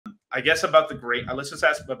I guess about the grain. Let's just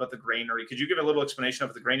ask about the granary. Could you give a little explanation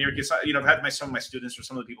of the granary? Because I've had some of my students or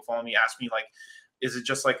some of the people following me ask me like, is it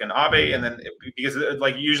just like an Aave? And then because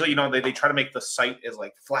like usually they try to make the site as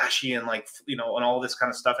like flashy and like and all this kind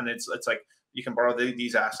of stuff, and it's like you can borrow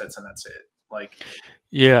these assets and that's it. Like,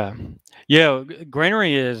 yeah,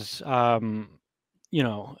 granary is I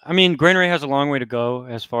mean, granary has a long way to go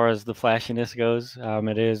as far as the flashiness goes.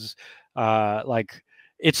 It is like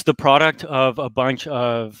it's the product of a bunch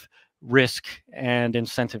of risk and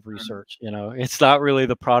incentive research. It's not really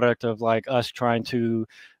the product of like us trying to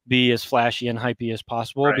be as flashy and hypey as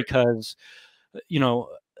possible, right, because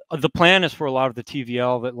the plan is for a lot of the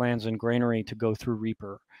TVL that lands in granary to go through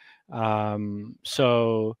Reaper.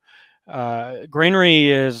 So granary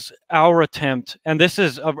is our attempt, and this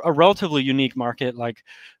is a relatively unique market. Like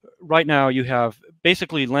right now, you have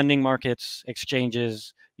basically lending markets,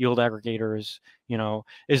 exchanges, yield aggregators.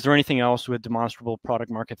 Is there anything else with demonstrable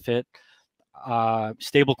product market fit?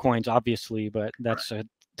 Stable coins, obviously, but that's a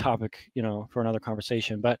topic for another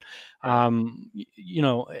conversation. But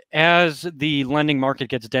as the lending market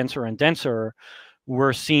gets denser and denser,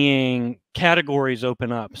 we're seeing categories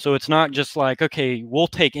open up. So it's not just like, okay, we'll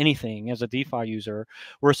take anything as a DeFi user.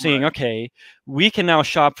 We're seeing, okay, we can now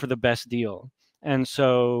shop for the best deal. And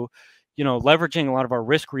so, leveraging a lot of our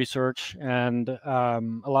risk research and a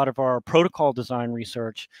lot of our protocol design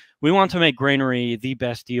research, we want to make granary the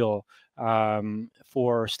best deal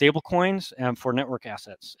for stablecoins and for network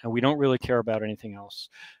assets. And we don't really care about anything else.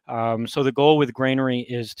 So the goal with granary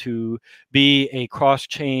is to be a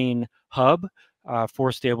cross-chain hub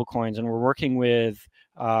for stablecoins, and we're working with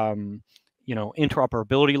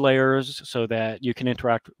interoperability layers so that you can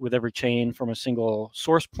interact with every chain from a single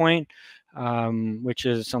source point, which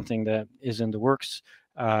is something that is in the works.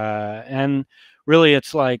 And really,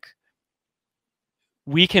 it's like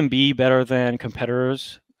we can be better than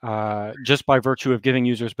competitors just by virtue of giving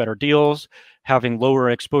users better deals, having lower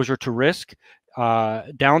exposure to risk,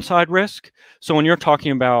 downside risk. So when you're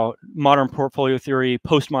talking about modern portfolio theory,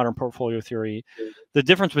 postmodern portfolio theory, the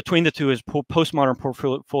difference between the two is postmodern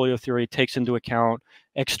portfolio theory takes into account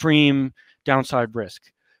extreme downside risk.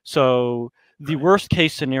 So the worst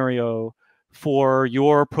case scenario for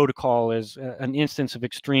your protocol is an instance of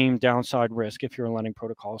extreme downside risk if you're a lending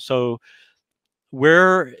protocol. So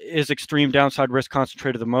where is extreme downside risk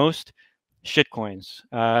concentrated the most? Shitcoins,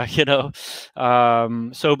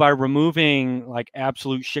 so by removing like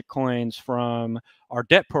absolute shitcoins from our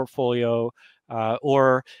debt portfolio,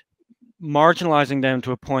 or marginalizing them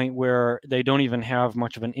to a point where they don't even have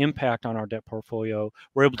much of an impact on our debt portfolio,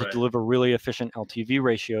 we're able to deliver really efficient LTV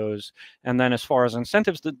ratios. And then as far as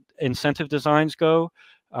incentive designs go,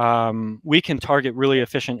 we can target really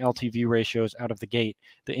efficient LTV ratios out of the gate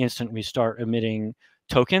the instant we start emitting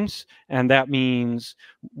tokens. And that means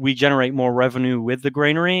we generate more revenue with the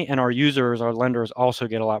granary, and our users, our lenders, also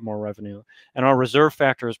get a lot more revenue. And our reserve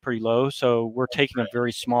factor is pretty low, so we're taking a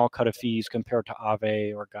very small cut of fees compared to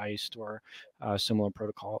Aave or Geist or similar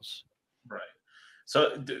protocols. Right.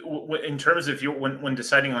 So in terms of when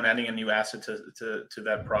deciding on adding a new asset to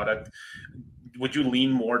that product, would you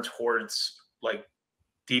lean more towards like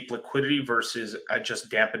deep liquidity versus just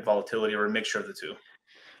dampened volatility, or a mixture of the two?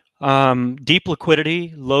 Deep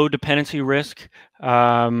liquidity, low dependency risk.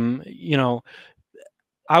 I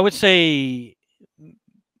would say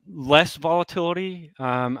less volatility.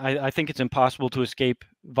 I think it's impossible to escape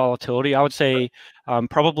volatility. I would say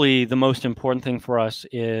probably the most important thing for us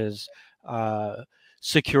is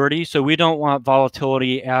security. So we don't want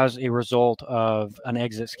volatility as a result of an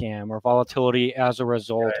exit scam, or volatility as a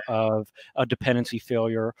result of a dependency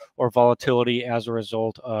failure, or volatility as a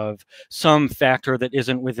result of some factor that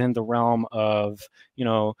isn't within the realm of,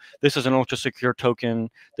 this is an ultra secure token,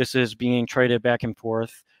 this is being traded back and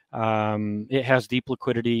forth. It has deep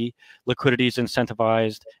liquidity. Liquidity is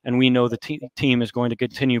incentivized, and we know the team is going to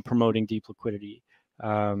continue promoting deep liquidity.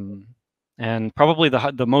 And probably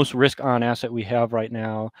the most risk-on asset we have right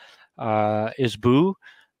now is Boo,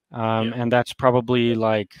 and that's probably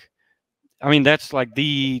like, that's like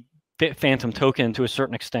the Fantom token to a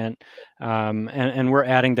certain extent, and we're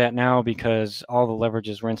adding that now because all the leverage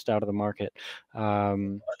is rinsed out of the market.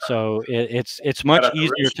 So it's much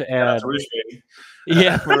easier to add.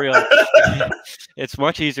 Yeah, for real. It's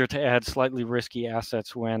much easier to add slightly risky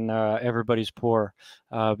assets when everybody's poor,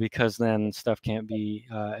 because then stuff can't be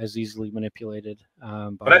as easily manipulated.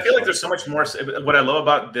 But I feel like there's so much more. What I love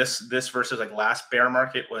about this versus like last bear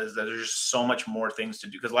market was that there's just so much more things to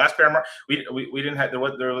do. Because last bear market, we didn't have, there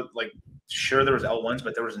was like, sure, there was L1s,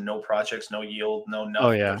 but there was no projects, no yield, no nothing.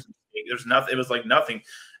 Oh yeah, there's nothing. It was like nothing.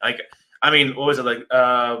 Like, what was it like?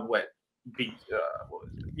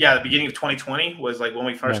 yeah, the beginning of 2020 was like when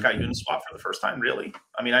we first got Uniswap for the first time. Really,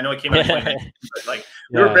 I mean, I know it came out in 2019, but like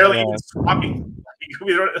we were barely even swapping.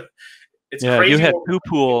 We were, it's Yeah, you crazy had what two what's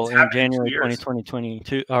pool in happened in 2 January years.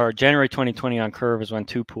 2022, or January 2020 on Curve is when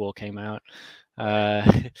two pool came out, uh,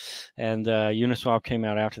 and Uniswap came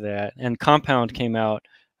out after that, and Compound came out.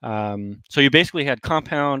 So you basically had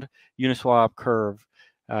Compound, Uniswap, Curve,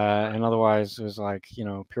 and otherwise it was like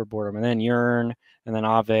pure boredom, and then Yearn, and then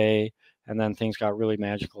Aave, and then things got really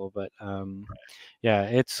magical. But yeah,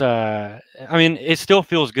 it's I mean, it still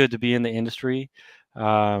feels good to be in the industry,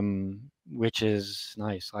 which is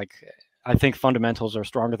nice. Like, I think fundamentals are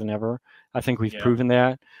stronger than ever. I think we've proven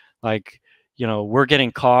that. Like, we're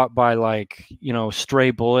getting caught by like,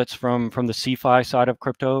 stray bullets from the CeFi side of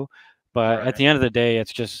crypto, but at the end of the day,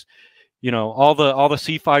 it's just, all the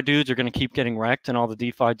CeFi dudes are going to keep getting wrecked, and all the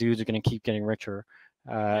DeFi dudes are going to keep getting richer,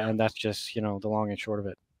 and that's just the long and short of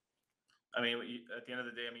it. I mean, at the end of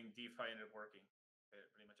the day, I mean, DeFi ended up working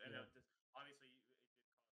pretty much. And obviously,